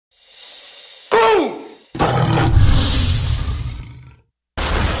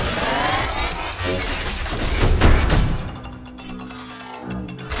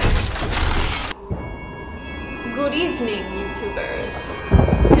evening, YouTubers.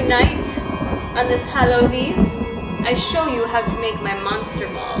 Tonight, on this Hallows Eve, I show you how to make my monster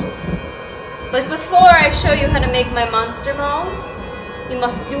balls. But before I show you how to make my monster balls, you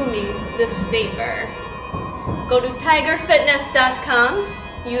must do me this favor. Go to tigerfitness.com,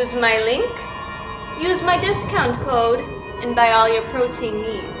 use my link, use my discount code, and buy all your protein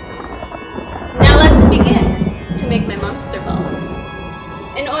needs. Now let's begin to make my monster balls.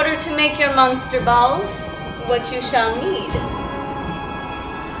 In order to make your monster balls, what you shall need: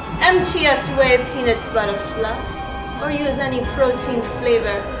 MTS Peanut Butter Fluff, or use any protein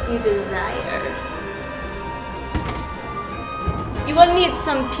flavor you desire. You will need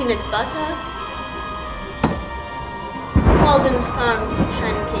some peanut butter, Walden Farms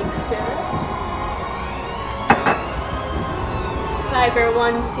pancake syrup, Fiber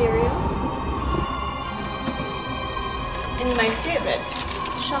One cereal, and my favorite,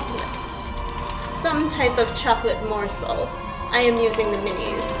 chocolates. Some type of chocolate morsel. I am using the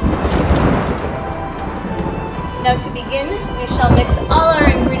minis. Now to begin, we shall mix all our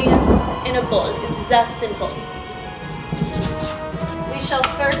ingredients in a bowl. It's that simple. We shall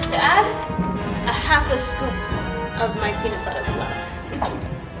first add a half a scoop of my peanut butter fluff.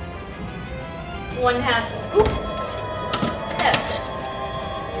 1/2 scoop. Perfect.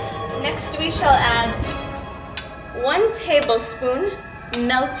 Next we shall add 1 tablespoon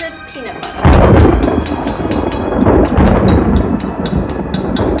melted peanut butter.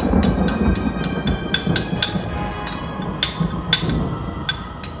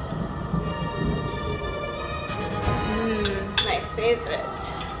 My favorite.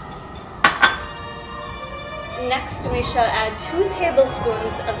 Next we shall add 2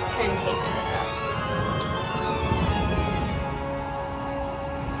 tablespoons of pancake syrup.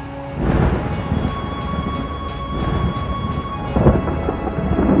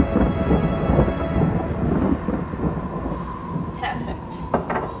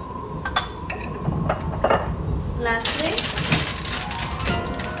 Lastly,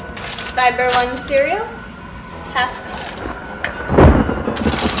 Fiber One cereal, 1/2 cup.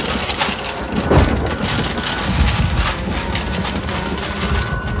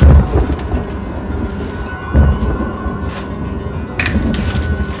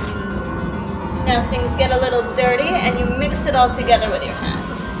 Now things get a little dirty and you mix it all together with your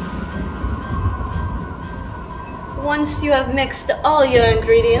hands. Once you have mixed all your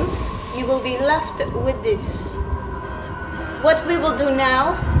ingredients, you will be left with this. What we will do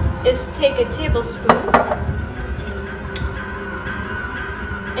now is take a tablespoon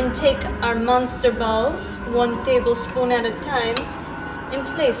and take our monster balls, 1 tablespoon at a time, and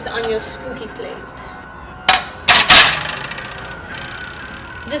place on your spooky plate.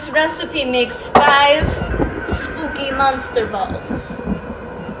 This recipe makes 5 spooky monster balls.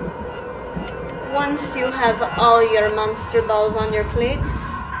 Once you have all your monster balls on your plate,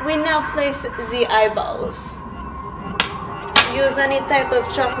 we now place the eyeballs. Use any type of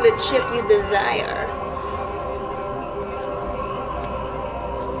chocolate chip you desire.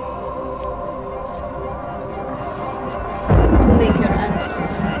 To make your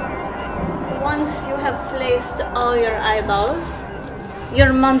eyeballs. Once you have placed all your eyeballs,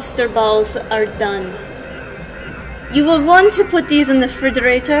 your monster balls are done. You will want to put these in the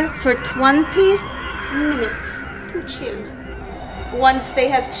refrigerator for 20 minutes to chill. Once they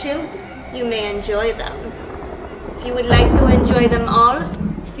have chilled, you may enjoy them. If you would like to enjoy them all,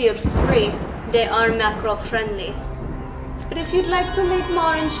 feel free. They are macro friendly. But if you'd like to make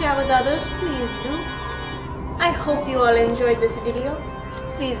more and share with others, please do. I hope you all enjoyed this video.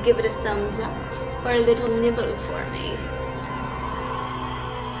 Please give it a thumbs up or a little nibble for me.